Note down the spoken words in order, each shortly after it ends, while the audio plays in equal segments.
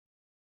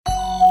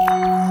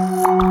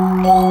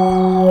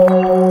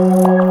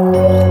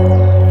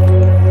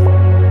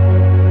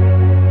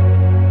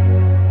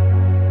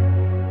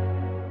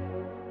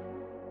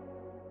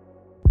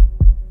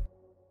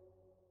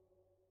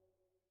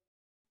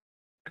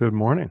Good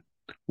morning.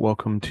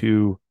 Welcome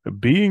to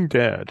Being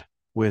Dad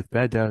with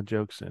bad dad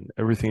jokes and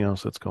everything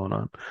else that's going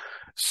on.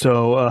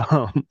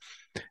 So,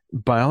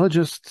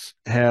 biologists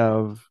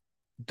have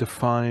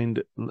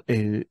defined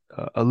a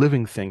a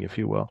living thing, if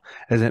you will,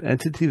 as an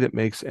entity that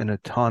makes an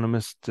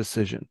autonomous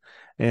decision.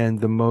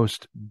 And the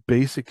most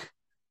basic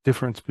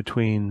difference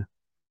between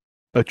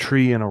a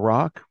tree and a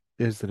rock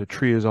is that a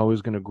tree is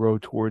always going to grow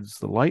towards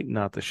the light,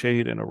 not the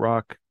shade, and a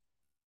rock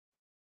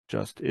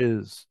just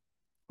is.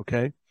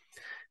 Okay.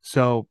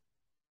 So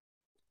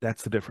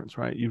that's the difference,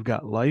 right? You've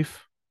got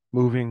life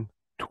moving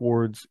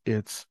towards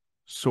its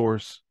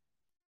source,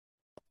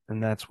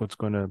 and that's what's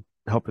going to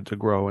help it to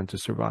grow and to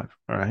survive.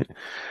 All right.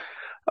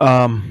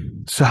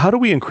 So how do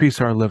we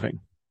increase our living?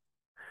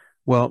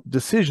 Well,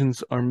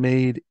 decisions are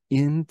made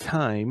in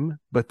time,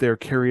 but they're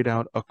carried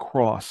out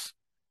across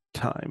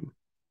time.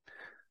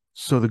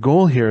 So the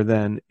goal here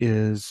then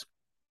is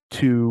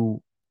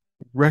to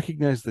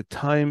recognize that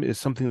time is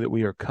something that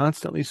we are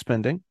constantly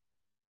spending,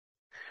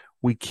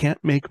 we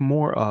can't make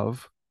more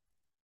of,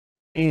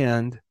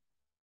 and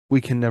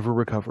we can never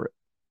recover it.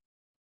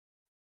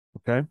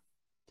 Okay.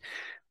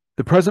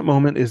 The present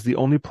moment is the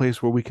only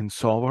place where we can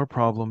solve our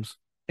problems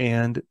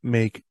and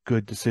make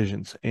good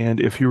decisions.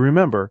 And if you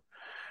remember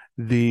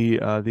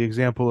the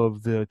example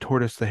of the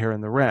tortoise, the hare,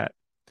 and the rat,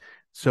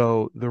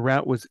 so the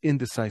rat was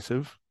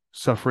indecisive,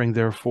 suffering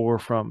therefore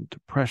from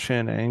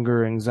depression,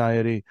 anger,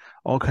 anxiety,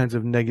 all kinds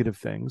of negative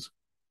things.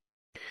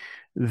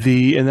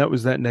 And that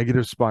was that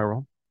negative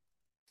spiral.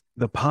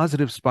 The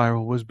positive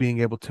spiral was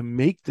being able to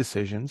make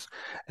decisions,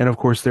 and of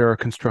course there are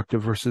constructive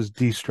versus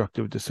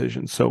destructive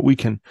decisions, so we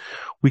can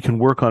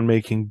work on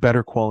making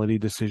better quality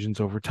decisions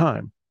over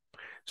time.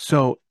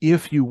 So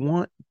if you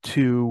want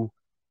to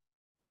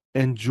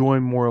enjoy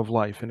more of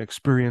life and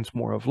experience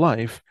more of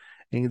life,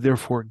 and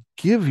therefore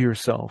give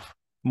yourself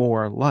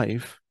more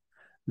life,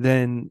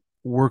 then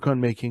work on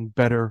making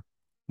better,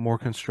 more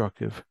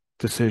constructive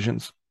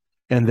decisions,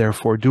 and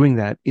therefore doing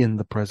that in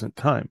the present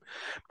time.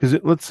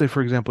 Because let's say,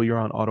 for example, you're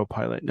on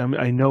autopilot. Now,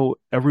 I know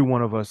every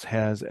one of us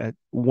has at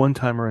one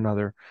time or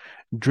another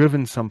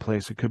driven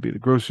someplace. It could be the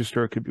grocery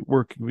store, it could be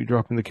work, it could be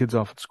dropping the kids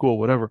off at school,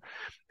 whatever.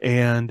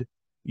 And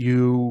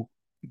you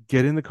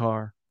get in the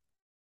car,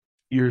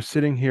 you're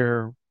sitting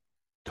here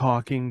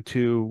talking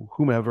to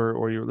whomever,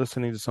 or you're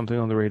listening to something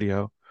on the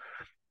radio,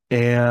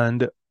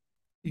 and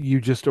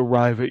you just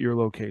arrive at your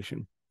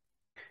location.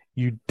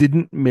 You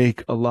didn't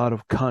make a lot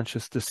of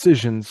conscious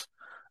decisions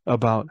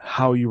about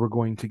how you were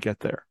going to get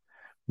there.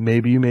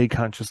 Maybe you made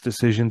conscious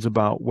decisions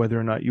about whether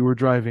or not you were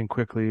driving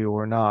quickly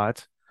or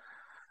not.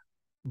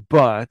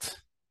 But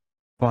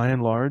by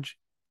and large,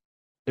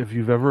 if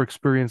you've ever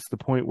experienced the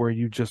point where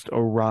you just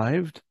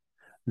arrived,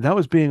 that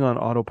was being on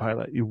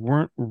autopilot. You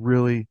weren't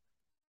really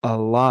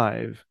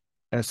alive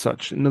as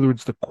such. In other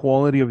words, the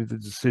quality of the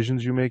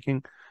decisions you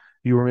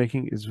were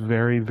making is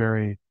very,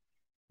 very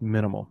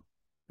minimal.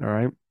 All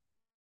right.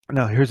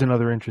 Now, here's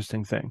another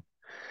interesting thing.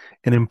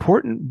 An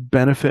important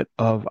benefit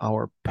of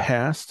our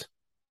past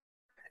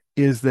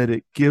is that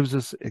it gives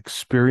us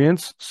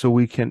experience so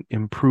we can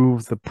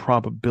improve the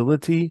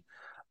probability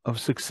of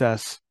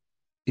success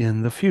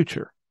in the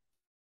future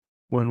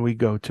when we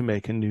go to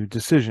make a new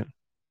decision.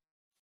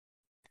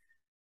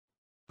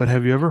 But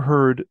have you ever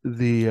heard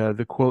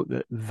the quote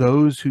that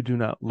those who do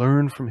not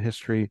learn from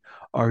history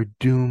are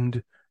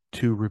doomed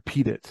to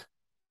repeat it,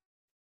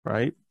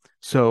 right?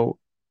 So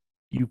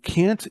you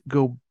can't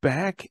go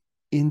back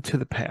into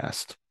the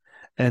past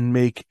and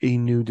make a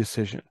new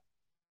decision.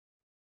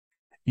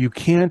 You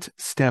can't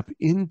step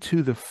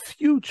into the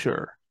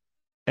future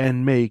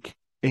and make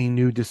a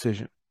new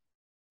decision.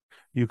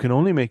 You can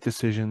only make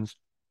decisions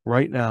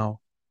right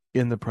now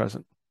in the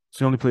present. It's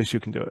the only place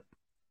you can do it.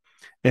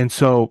 And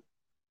so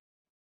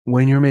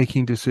when you're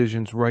making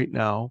decisions right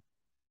now,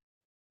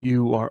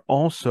 you are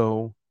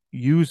also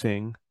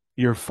using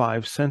your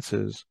five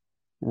senses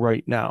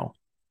right now.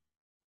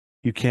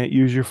 You can't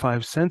use your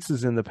five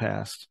senses in the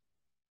past,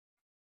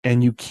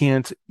 and you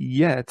can't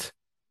yet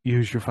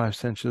use your five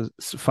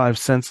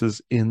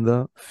senses in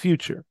the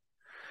future.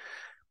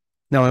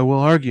 Now, I will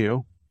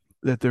argue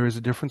that there is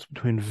a difference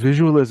between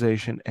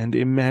visualization and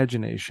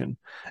imagination,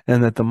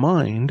 and that the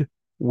mind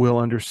will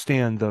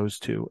understand those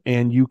two,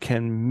 and you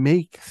can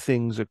make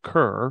things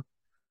occur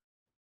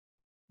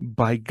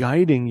by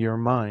guiding your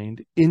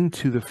mind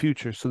into the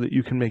future so that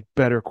you can make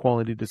better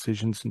quality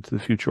decisions into the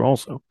future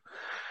also.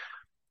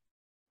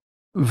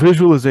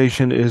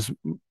 Visualization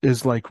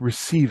is like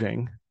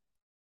receiving,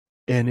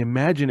 and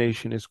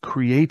imagination is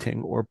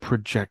creating or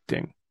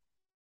projecting.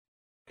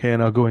 Okay,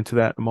 and I'll go into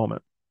that in a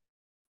moment.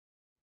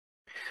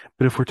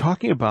 But if we're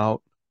talking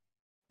about,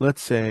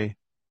 let's say,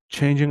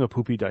 changing a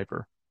poopy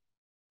diaper,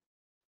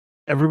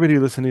 everybody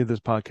listening to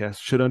this podcast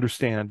should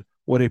understand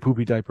what a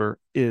poopy diaper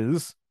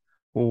is,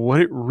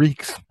 what it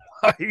reeks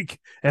like,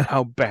 and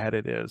how bad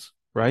it is,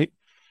 right?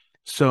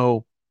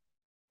 So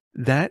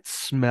that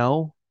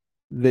smell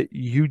that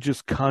you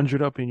just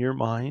conjured up in your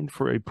mind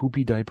for a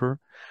poopy diaper,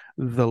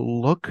 the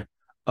look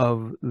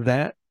of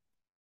that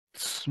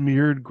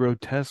smeared,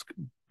 grotesque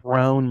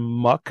brown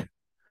muck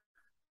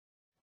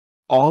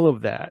all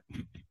of that,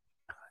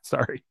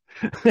 sorry,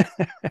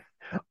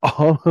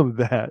 all of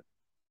that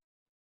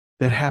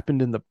that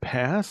happened in the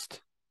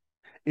past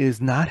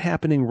is not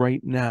happening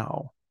right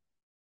now.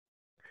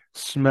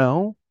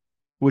 Smell,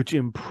 which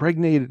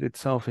impregnated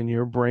itself in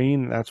your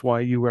brain, that's why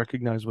you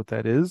recognize what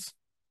that is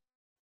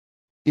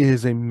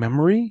a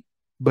memory,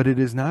 but it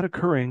is not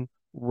occurring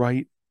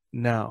right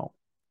now.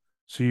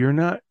 So you're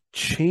not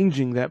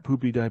changing that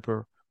poopy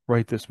diaper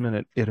right this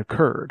minute. It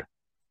occurred.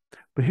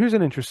 But here's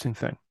an interesting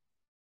thing.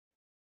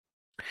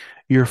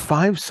 Your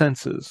five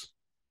senses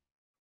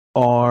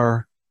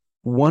are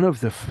one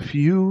of the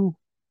few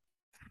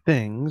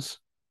things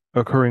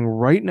occurring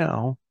right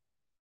now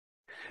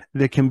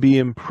that can be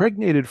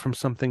impregnated from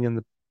something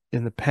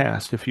in the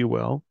past, if you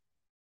will,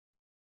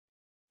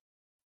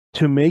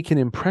 to make an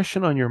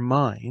impression on your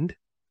mind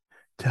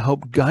to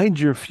help guide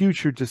your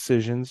future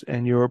decisions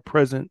and your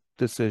present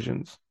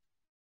decisions.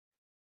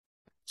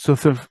 So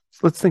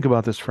let's think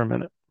about this for a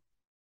minute.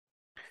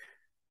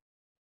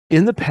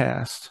 In the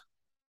past,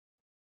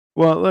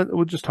 well,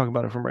 we'll just talk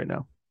about it from right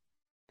now.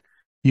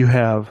 You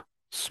have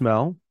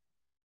smell,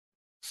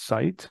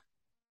 sight,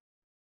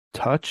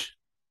 touch,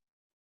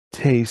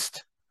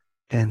 taste,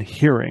 and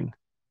hearing.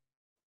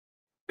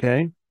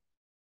 Okay?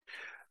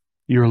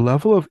 Your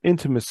level of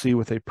intimacy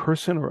with a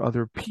person or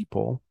other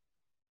people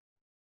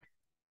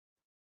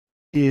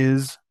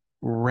is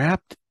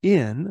wrapped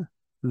in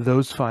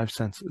those five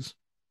senses.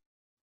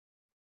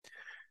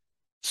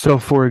 So,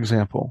 for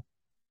example,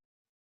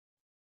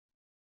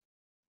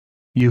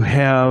 you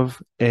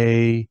have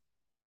a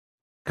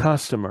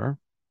customer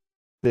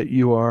that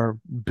you are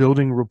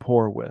building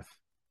rapport with.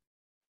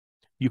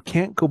 You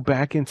can't go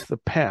back into the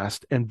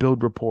past and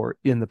build rapport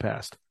in the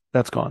past.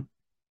 That's gone.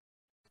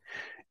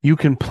 You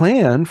can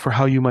plan for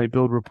how you might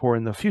build rapport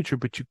in the future,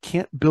 but you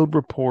can't build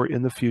rapport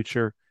in the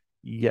future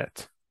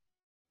yet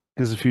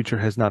because the future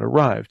has not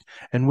arrived.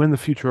 And when the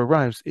future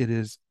arrives, it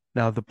is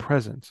now the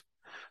present.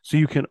 So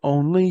you can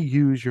only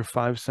use your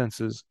five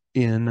senses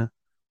in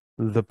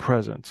the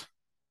present.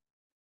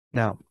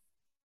 Now,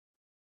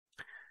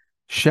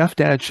 Chef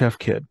Dad, Chef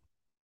Kid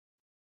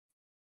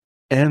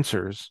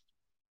answers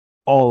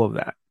all of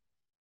that.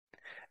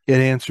 It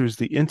answers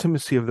the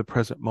intimacy of the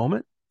present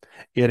moment.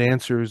 It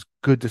answers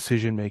good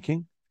decision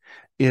making.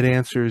 It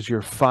answers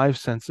your five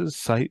senses: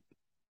 sight,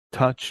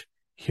 touch,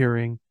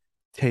 hearing,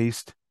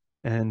 taste,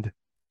 and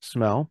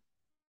smell.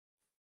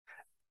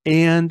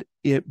 And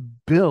it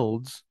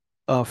builds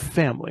a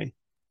family.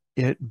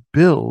 It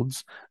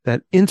builds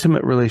that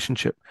intimate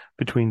relationship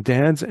between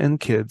dads and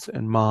kids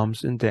and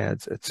moms and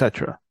dads,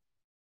 etc.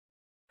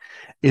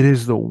 It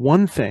is the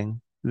one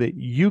thing that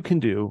you can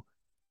do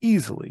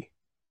easily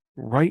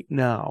right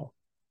now,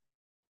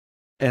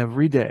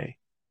 every day,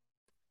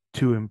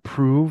 to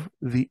improve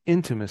the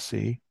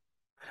intimacy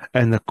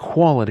and the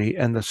quality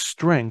and the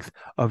strength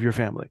of your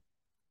family.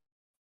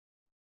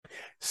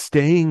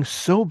 Staying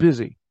so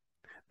busy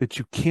that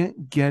you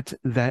can't get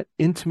that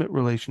intimate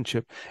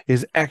relationship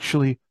is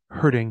actually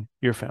hurting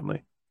your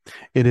family.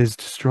 It is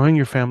destroying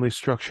your family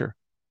structure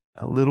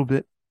a little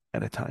bit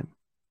at a time.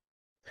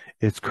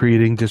 It's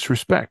creating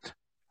disrespect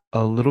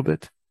a little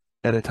bit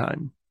at a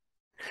time.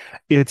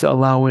 It's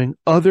allowing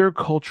other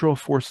cultural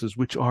forces,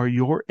 which are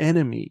your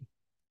enemy,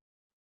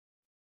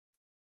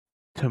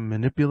 to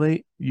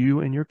manipulate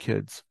you and your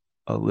kids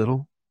a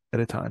little at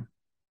a time.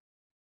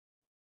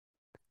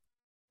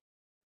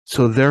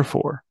 So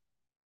therefore,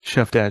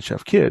 Chef Dad,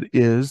 Chef Kid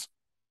is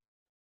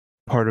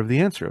part of the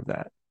answer of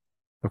that.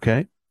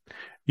 Okay?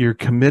 You're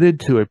committed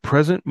to a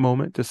present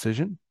moment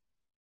decision.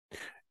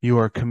 You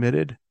are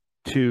committed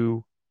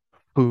to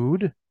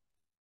food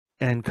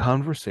and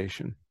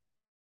conversation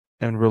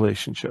and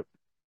relationship.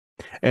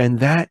 And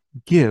that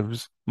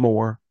gives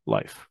more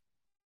life.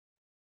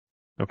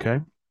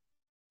 Okay?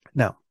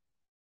 Now,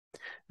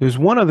 there's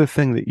one other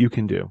thing that you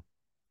can do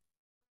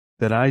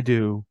that I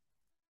do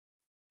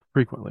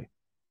frequently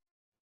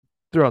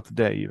throughout the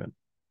day even,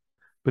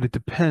 but it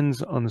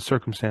depends on the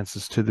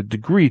circumstances to the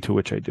degree to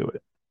which I do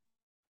it.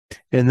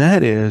 And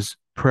that is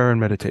prayer and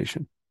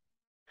meditation.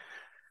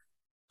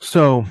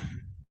 So,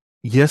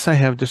 yes, I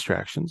have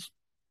distractions.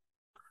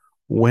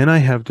 When I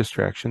have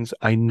distractions,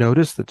 I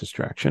notice the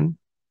distraction.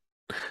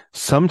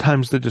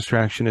 Sometimes the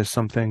distraction is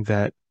something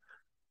that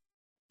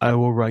I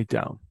will write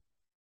down,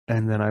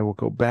 and then I will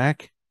go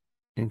back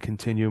and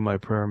continue my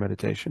prayer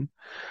meditation.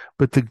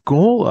 But the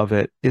goal of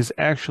it is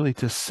actually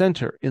to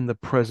center in the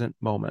present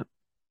moment.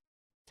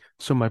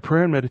 So my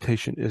prayer and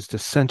meditation is to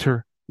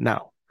center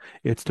now.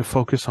 It's to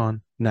focus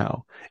on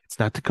now. It's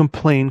not to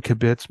complain,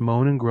 kibitz,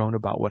 moan, and groan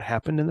about what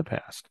happened in the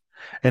past.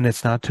 And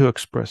it's not to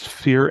express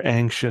fear,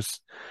 anxious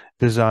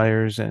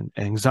desires, and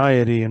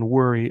anxiety and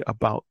worry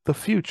about the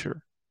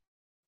future.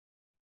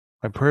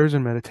 My prayers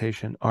and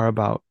meditation are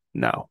about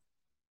now.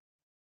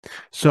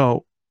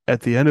 So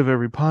at the end of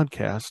every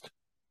podcast,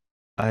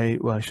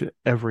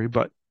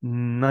 but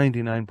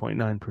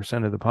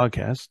 99.9% of the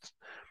podcasts,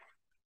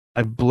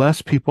 I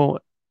bless people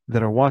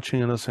that are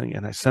watching and listening,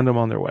 and I send them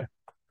on their way.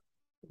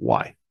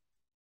 Why?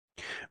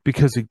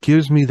 Because it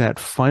gives me that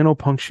final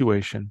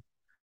punctuation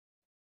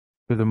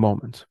for the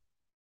moment,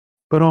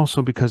 but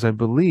also because I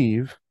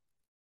believe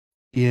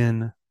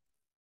in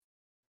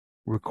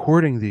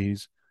recording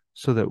these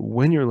so that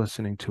when you're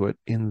listening to it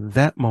in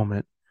that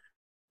moment,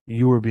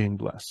 you are being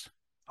blessed.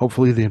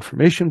 Hopefully, the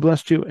information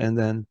blessed you, and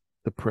then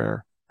the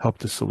prayer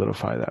helped to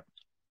solidify that.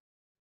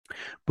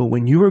 But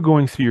when you are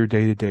going through your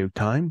day to day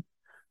time,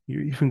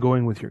 you're even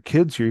going with your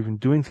kids, you're even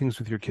doing things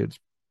with your kids,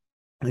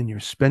 and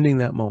you're spending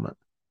that moment.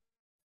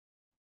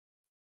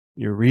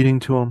 You're reading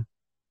to them,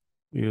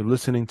 you're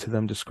listening to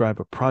them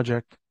describe a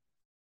project.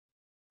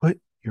 Put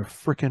your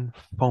freaking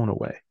phone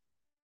away.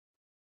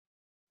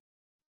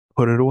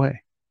 Put it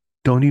away.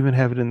 Don't even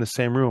have it in the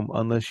same room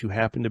unless you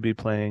happen to be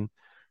playing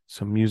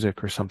some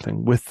music or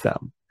something with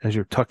them as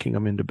you're tucking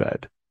them into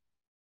bed.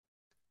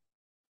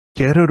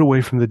 Get it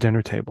away from the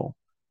dinner table.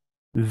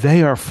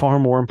 They are far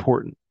more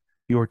important.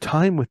 Your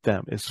time with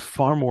them is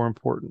far more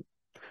important.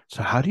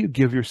 So how do you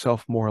give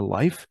yourself more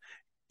life?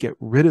 Get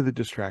rid of the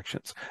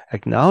distractions.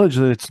 Acknowledge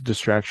that it's a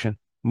distraction.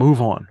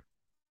 Move on.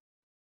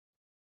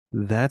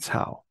 That's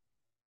how.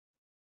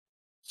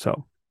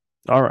 So,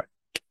 all right.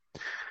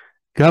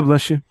 God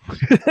bless you.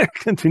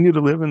 Continue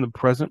to live in the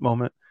present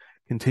moment.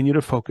 Continue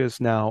to focus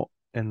now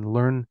and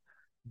learn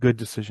good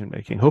decision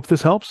making. Hope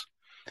this helps.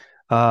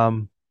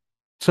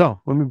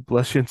 So let me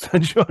bless you and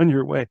send you on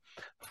your way.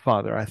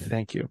 Father, I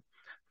thank you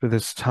for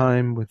this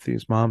time with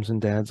these moms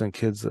and dads and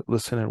kids that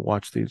listen and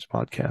watch these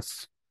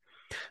podcasts.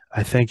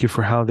 I thank you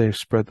for how they've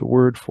spread the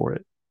word for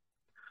it.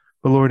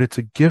 But Lord, it's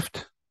a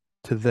gift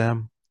to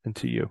them and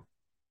to you.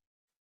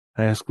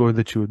 I ask, Lord,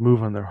 that you would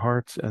move on their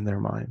hearts and their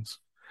minds,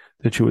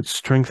 that you would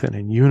strengthen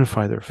and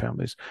unify their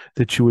families,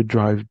 that you would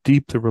drive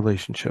deep the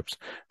relationships,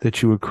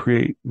 that you would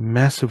create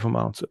massive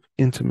amounts of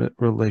intimate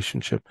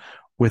relationship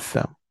with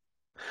them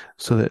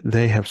so that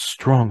they have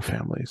strong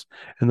families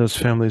and those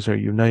families are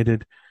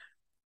united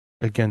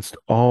against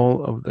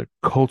all of the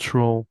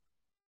cultural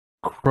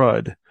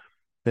crud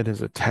that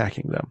is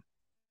attacking them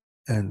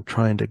and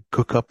trying to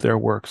cook up their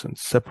works and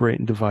separate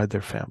and divide their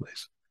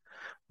families.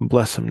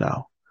 Bless them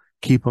now.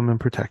 Keep them and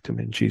protect them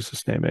in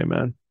Jesus' name.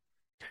 Amen.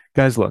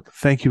 Guys, look,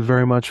 thank you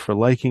very much for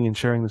liking and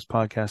sharing this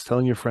podcast,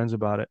 telling your friends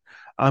about it.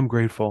 I'm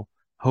grateful.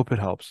 Hope it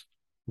helps.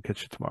 We'll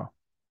catch you tomorrow.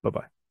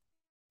 Bye-bye.